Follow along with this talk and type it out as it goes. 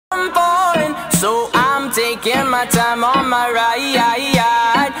taking my time on my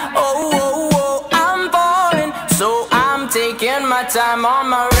ride. Oh, oh, oh, I'm falling, so I'm taking my time on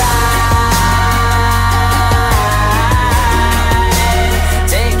my ride.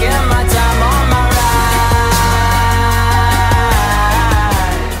 Taking my time on my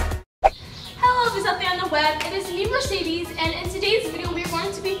ride. Hello, who's out there on the web? It is me, Myrcedes, and in today's video we're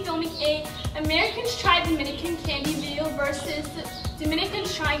going to be filming a Americans Try Dominican Candy video versus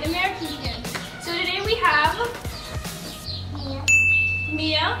Dominicans Trying American Candy. So today we have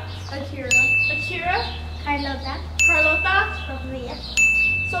Mia, Akira, Carlota,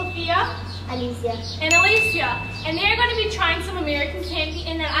 Sophia, Alicia, and Alicia. And they are going to be trying some American candy,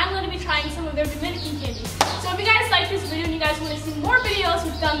 and then I'm going to be trying some of their Dominican candy. So if you guys like this video and you guys want to see more videos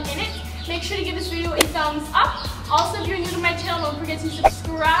with them in it, make sure to give this video a thumbs up. Also, if you're new to my channel, don't forget to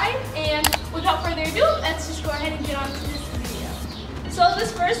subscribe. And without further ado, let's just go ahead and get on to this video. So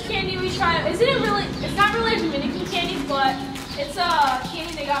this first candy we try, it's not really a Dominican candy, but it's a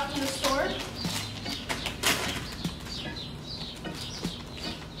candy they got from the store.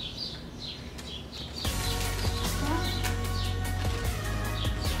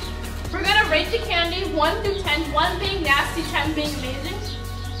 We're gonna rate the candy 1 through 10, 1 being nasty, 10 being amazing.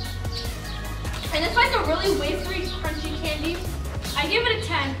 And it's like a really wafery, crunchy candy. I give it a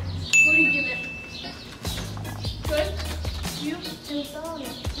 10. What do you give it? Good? You?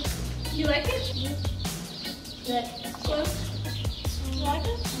 You like it? Good. Good? You like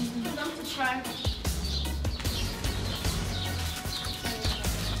it? I'm going to try.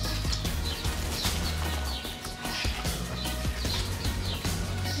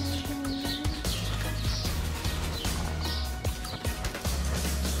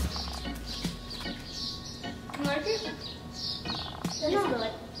 You like it?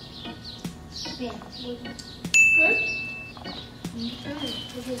 It's good. Yeah. Good? Mm-hmm.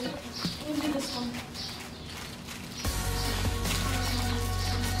 We'll do this one.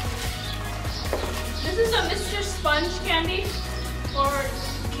 This is a Mr. Sponge candy, or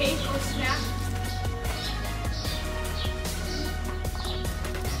cake, or snack.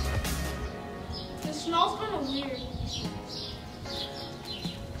 It smells kind of weird.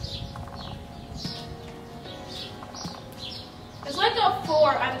 It's like a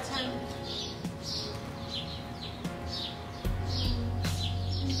 4 out of 10.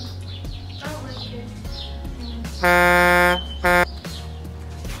 I don't like it.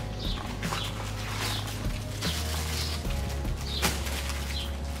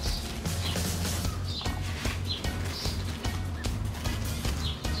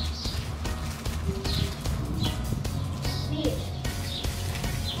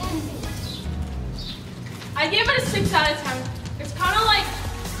 I give it a 6 out of 10. It's kind of like,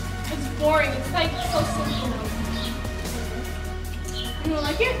 it's boring. It's like so simple. You don't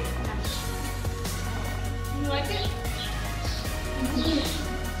like it? You like it?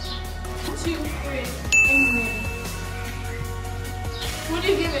 2, 3. What do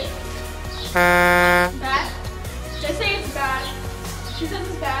you give it? Bad? They say it's bad. She says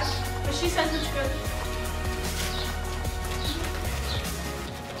it's bad, but she says it's good.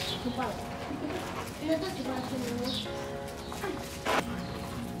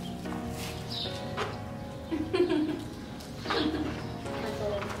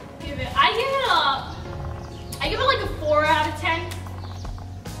 I give it like a 4 out of 10.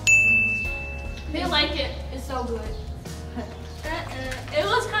 They like it. It's so good. It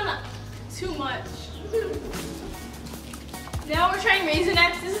was kind of too much. Now we're trying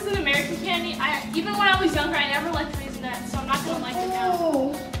Raisinets. This is an American candy. Even when I was younger, I never liked Raisinets, so I'm not gonna like it now.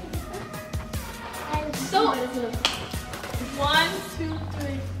 So 1, 2,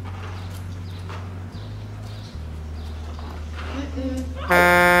 3.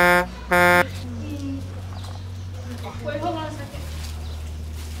 Wait, hold on a second.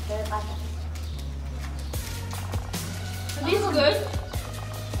 Are these good?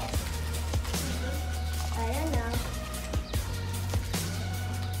 I don't know.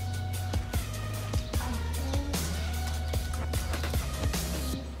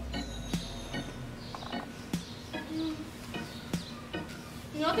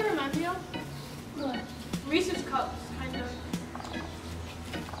 You know what they remind me of? What? Reese's Cups, kind of.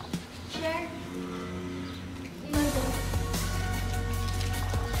 Sure.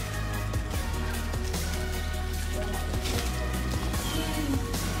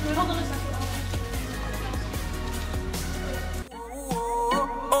 Wait, hold on a second. Oh,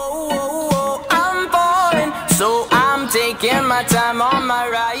 oh, oh, I'm falling, so I'm taking my time on my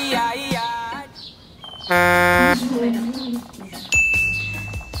ride.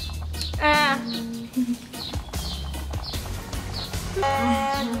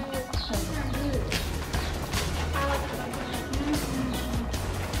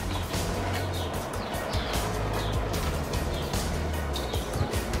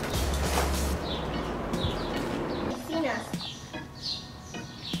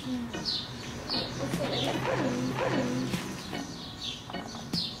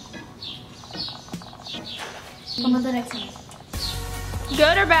 Vamos the next one.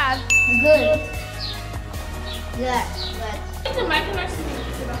 Good or bad? Good. Good. It's a mic next to me.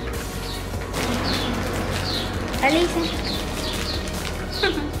 Alicia.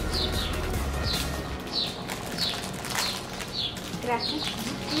 Gracias.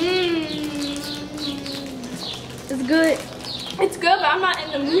 It's good. It's good, but I'm not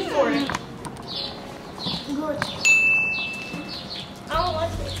in the mood for it. Good. I don't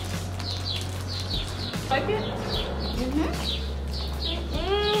like it. Like it?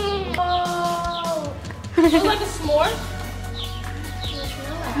 Oh. It looks like a s'more.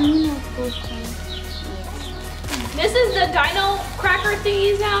 This is the dino cracker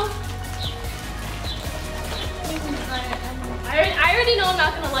thingies now. I already know I'm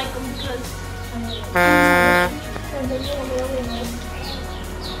not gonna like them because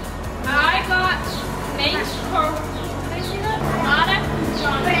I got mint coronada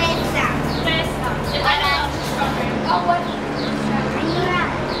fresa. And I love strawberry. Oh, what?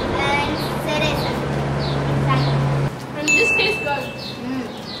 And cereza. And this tastes good.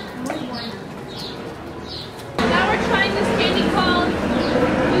 Muy bueno. Now we're trying this candy called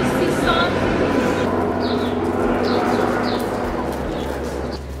Myrcedes.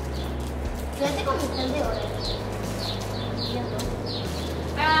 Fíjate cómo está el de oro.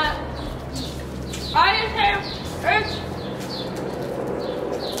 I didn't say it's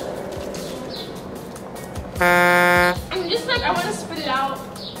I'm just like, I want to spit it out.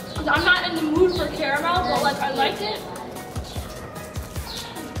 I'm not in the mood for caramel, but like, I like it.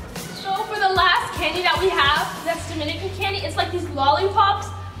 So for the last candy that we have, that's Dominican candy, it's like these lollipops,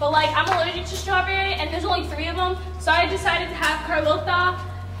 but like, I'm allergic to strawberry, and there's only 3 of them, so I decided to have Carlota,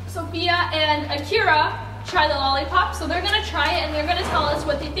 Sophia, and Akira try the lollipop. So they're gonna try it, and they're gonna tell us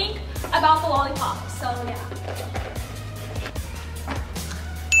what they think about the lollipop. So yeah.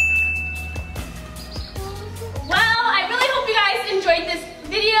 Well, I really hope you guys enjoyed this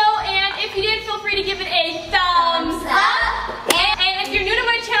video, and if you did, feel free to give it a thumbs up. And if you're new to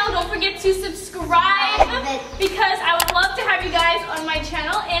my channel, don't forget to subscribe, because I would love to have you guys on my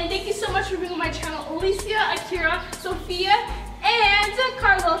channel. And thank you so much for being on my channel, Alicia, Akira, Sophia, and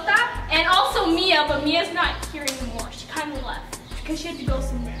Carlota, and also Mia, but Mia's not here anymore. She kind of left because she had to go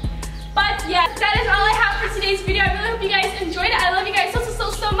somewhere. But yeah, that is all I have for today's video. I really hope you guys enjoyed it. I love you guys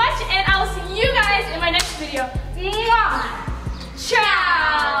so much, and I will see you guys in my next video. Mwah!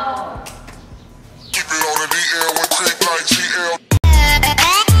 Ciao! Keep it on the DL, one take like GL.